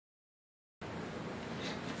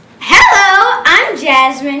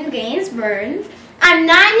Jasmine Gaines Burns. I'm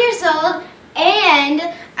 9 years old and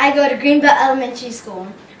I go to Greenbelt Elementary School.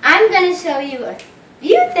 I'm going to show you a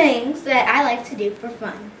few things that I like to do for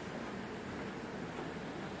fun.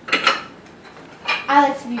 I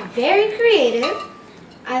like to be very creative.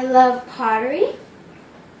 I love pottery,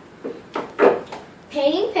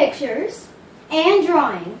 painting pictures, and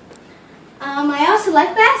drawing. I also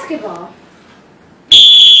like basketball.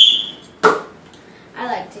 I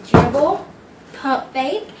like to dribble, pump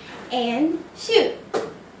fake, and shoot.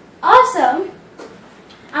 Also,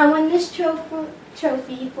 I won this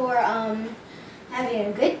trophy for having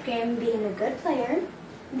a good game, being a good player.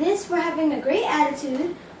 This for having a great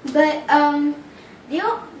attitude, but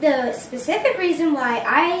the specific reason why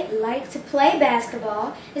I like to play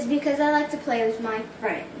basketball is because I like to play with my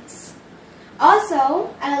friends.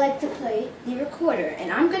 Also, I like to play the recorder,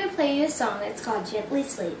 and I'm going to play you a song that's called Gently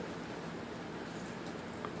Sleep.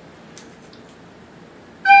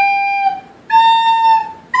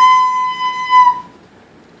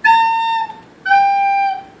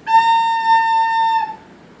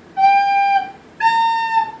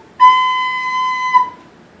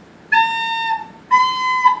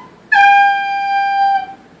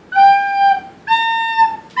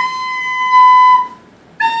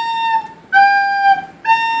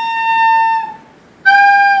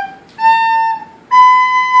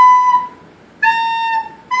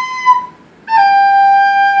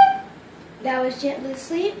 That was Gently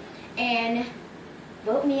Sleep, and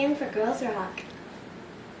vote me in for Girls Rock.